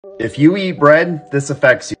If you eat bread, this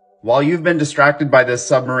affects you. While you've been distracted by this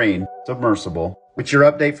submersible, which your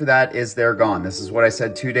update for that is they're gone. This is what I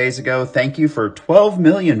said 2 days ago. Thank you for 12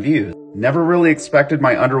 million views. Never really expected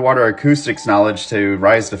my underwater acoustics knowledge to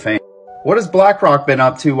rise to fame. What has BlackRock been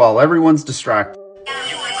up to while everyone's distracted?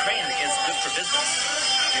 Ukraine is good for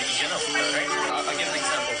business. You know, right? I'll give an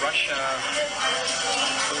example.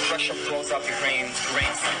 Russia blows up Ukraine's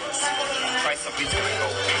grain silos. Price of wheat's going to go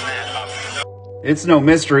mad up. It's no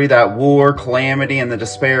mystery that war, calamity, and the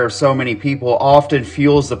despair of so many people often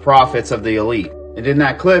fuels the profits of the elite. And in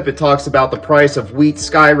that clip, it talks about the price of wheat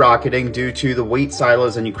skyrocketing due to the wheat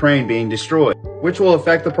silos in Ukraine being destroyed, which will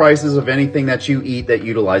affect the prices of anything that you eat that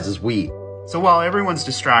utilizes wheat. So while everyone's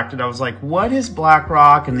distracted, I was like, what has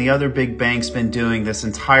BlackRock and the other big banks been doing this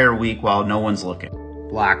entire week while no one's looking?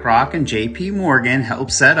 BlackRock and JP Morgan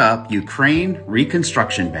helped set up Ukraine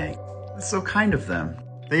Reconstruction Bank. That's so kind of them.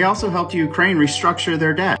 They also helped Ukraine restructure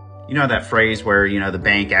their debt. You know that phrase where, the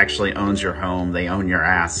bank actually owns your home, they own your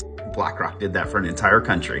ass. BlackRock did that for an entire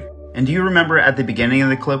country. And do you remember at the beginning of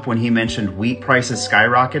the clip when he mentioned wheat prices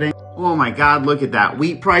skyrocketing? Oh my God, look at that.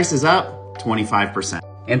 Wheat price is up 25%.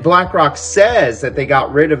 And BlackRock says that they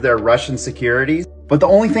got rid of their Russian securities, but the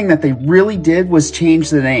only thing that they really did was change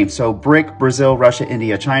the name. So BRIC, Brazil, Russia,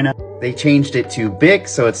 India, China. They changed it to BIC,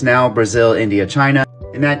 so it's now Brazil, India, China.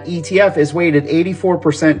 And that ETF is weighted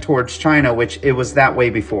 84% towards China, which it was that way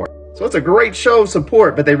before. So it's a great show of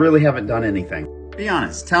support, but they really haven't done anything. Be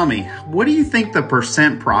honest, tell me, what do you think the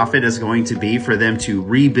percent profit is going to be for them to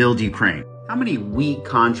rebuild Ukraine? How many wheat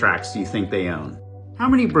contracts do you think they own? How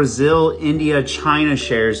many Brazil, India, China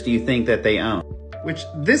shares do you think that they own? Which,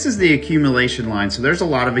 this is the accumulation line, so there's a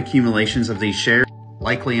lot of accumulations of these shares,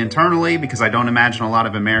 likely internally, because I don't imagine a lot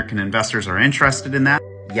of American investors are interested in that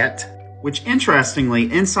yet. Which,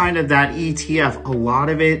 interestingly, inside of that ETF, a lot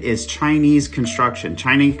of it is Chinese construction.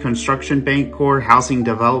 Chinese Construction Bank Corp, Housing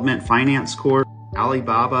Development Finance Corp,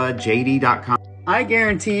 Alibaba, JD.com. I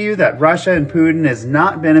guarantee you that Russia and Putin is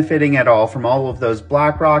not benefiting at all from all of those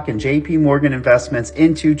BlackRock and JP Morgan investments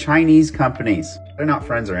into Chinese companies. They're not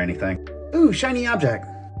friends or anything. Ooh, shiny object.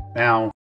 Now,